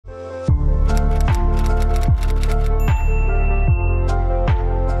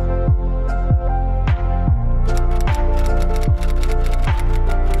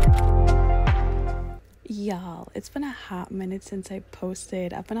it's been a hot minute since I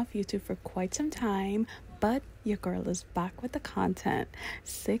posted. I've been off YouTube for quite some time, but your girl is back with the content.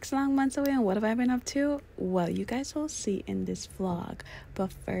 6 long months away, and what have I been up to? Well, you guys will see in this vlog.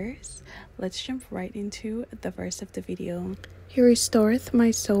 But first, let's jump right into the verse of the video. He restoreth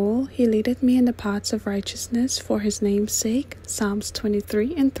my soul, he leadeth me in the paths of righteousness for his name's sake. Psalms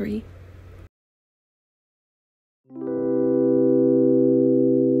 23:3.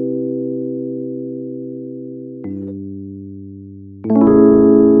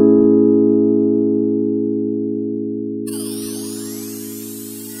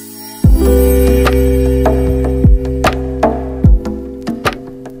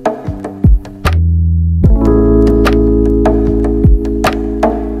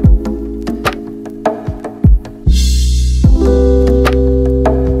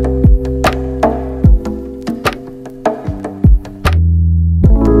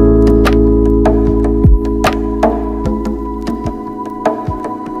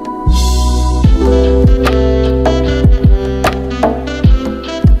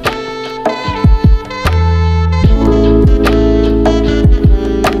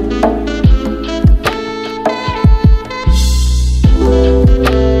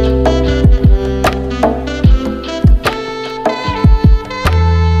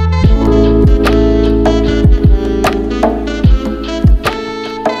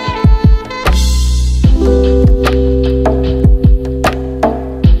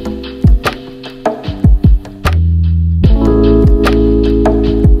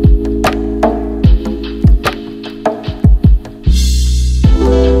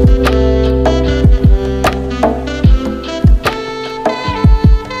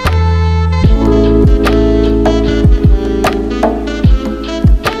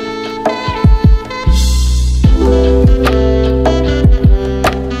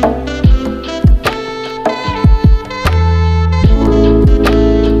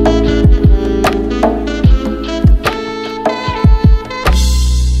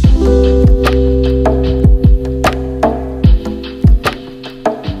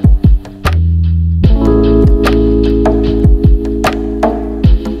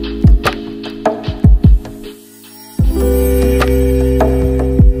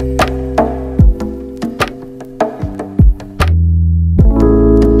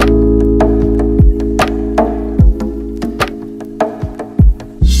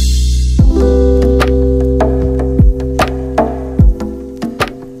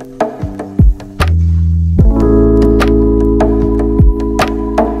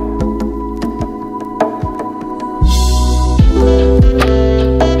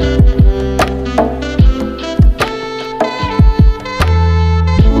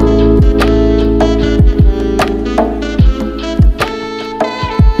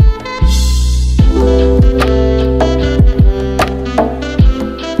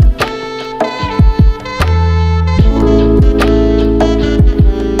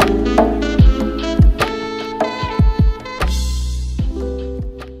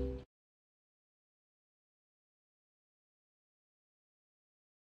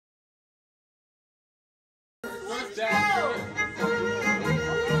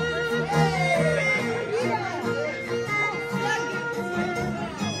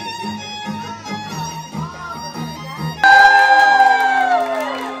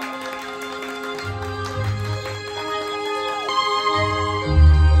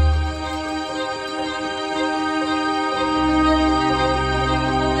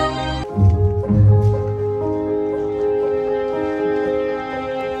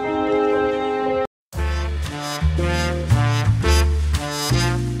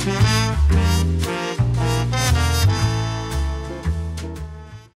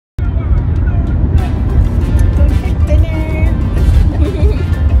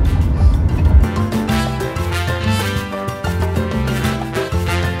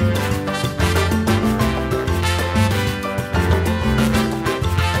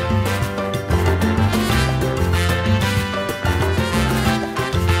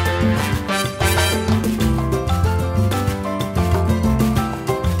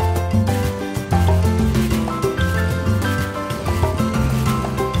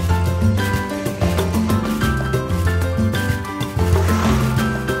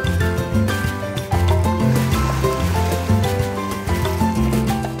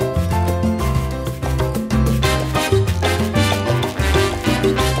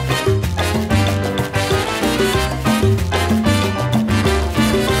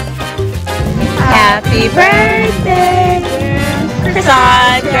 Happy birthday,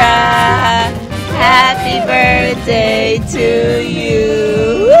 Cassandra. Happy birthday to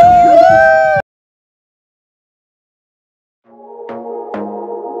you.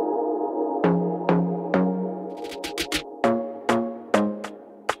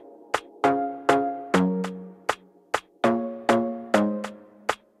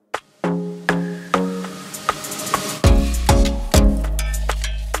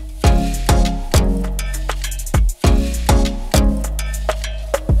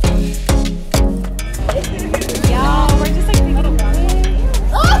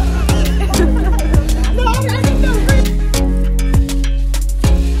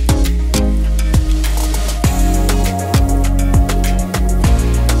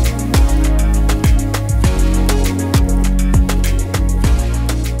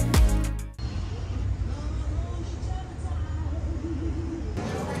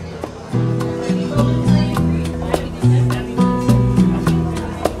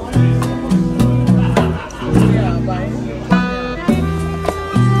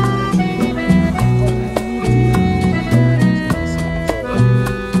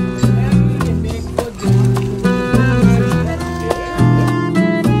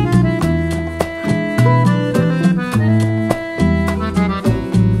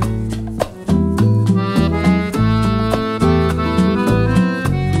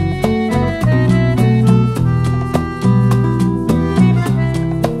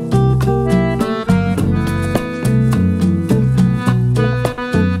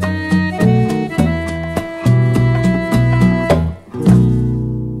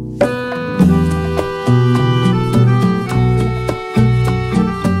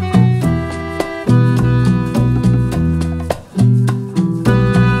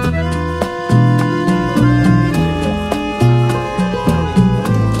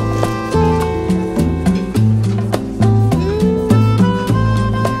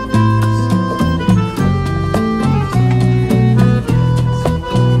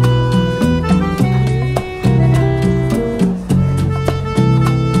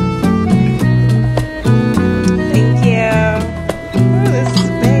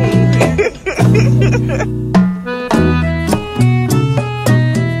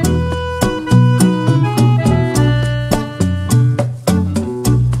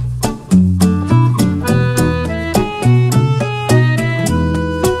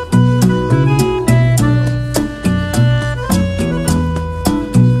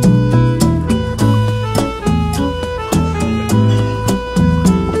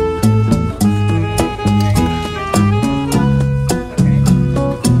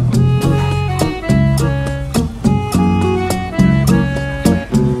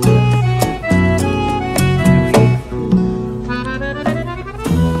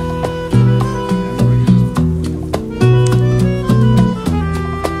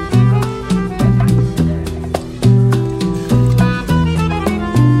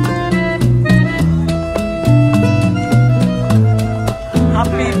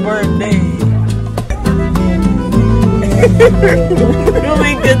 Oh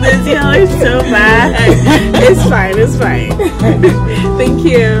my goodness, y'all are so bad. It's fine, it's fine. Thank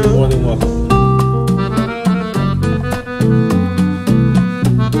you. More than welcome.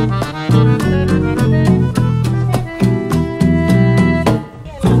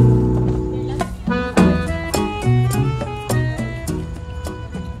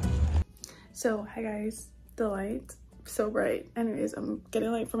 So, hi guys, the light so bright. Anyways, I'm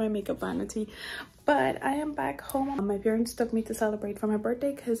getting light for my makeup vanity, but I am back home. My parents took me to celebrate for my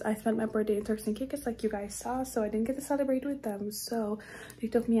birthday because I spent my birthday in Turks and Caicos like you guys saw, so I didn't get to celebrate with them. So they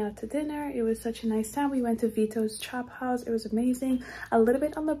took me out to dinner. It was such a nice time. We went to Vito's Chop House. It was amazing. A little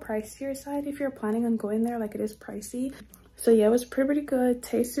bit on the pricier side if you're planning on going there, like it is pricey. So yeah, it was pretty good.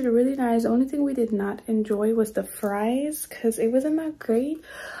 Tasted really nice. The only thing we did not enjoy was the fries because it wasn't that great.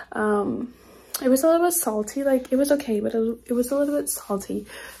 It was a little bit salty. Like, it was okay, but it was a little bit salty.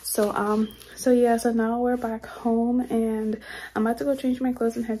 So yeah, so now we're back home and I'm about to go change my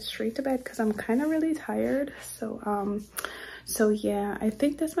clothes and head straight to bed because I'm kind of really tired. So yeah, I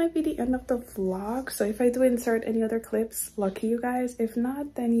think this might be the end of the vlog. So if I do insert any other clips, lucky you guys. If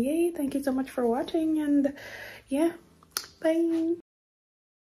not, then yay. Thank you so much for watching, and yeah, bye.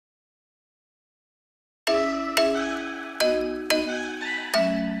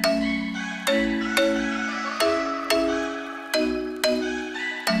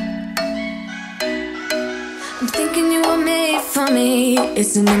 I'm thinking you were made for me.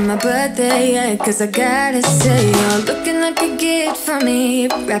 Isn't it my birthday yet? Cause I gotta say, you're looking like a gift for me.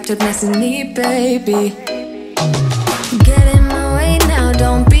 Wrapped up nice and neat, baby. Get in my way now,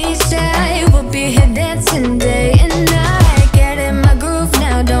 don't be shy. We'll be here dancing day and night. Get in my groove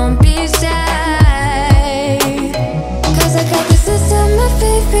now, don't be shy. Cause I got this list of my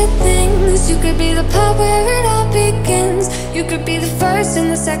favorite things. You could be the part where it all begins. You could be the first and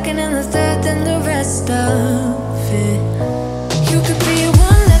the second and the third, then the rest of it. You could be